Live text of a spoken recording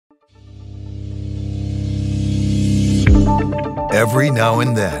Every now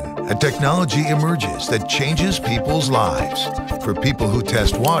and then, a technology emerges that changes people's lives. For people who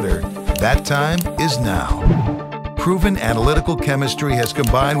test water, that time is now. Proven analytical chemistry has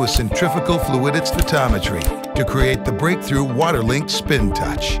combined with centrifugal fluidics photometry to create the breakthrough WaterLink Spin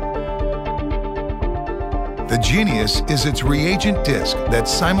Touch. The genius is its reagent disc that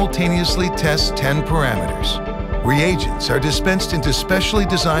simultaneously tests 10 parameters. Reagents are dispensed into specially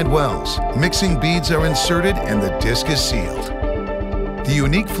designed wells, mixing beads are inserted, and the disc is sealed. The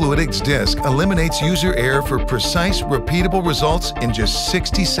unique fluidics disc eliminates user error for precise, repeatable results in just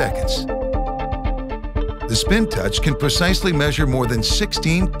 60 seconds. The Spin Touch can precisely measure more than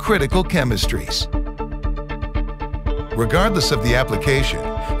 16 critical chemistries. Regardless of the application,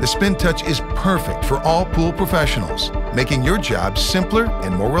 the Spin Touch is perfect for all pool professionals, making your job simpler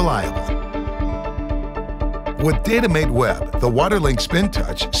and more reliable. With data-made web, the WaterLink Spin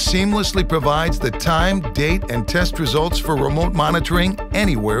Touch seamlessly provides the time, date, and test results for remote monitoring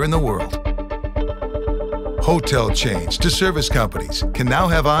anywhere in the world. Hotel chains to service companies can now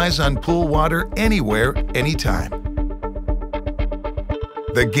have eyes on pool water anywhere, anytime.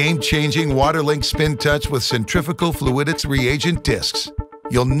 The game-changing WaterLink Spin Touch with centrifugal fluidics reagent discs.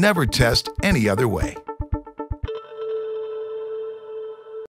 You'll never test any other way.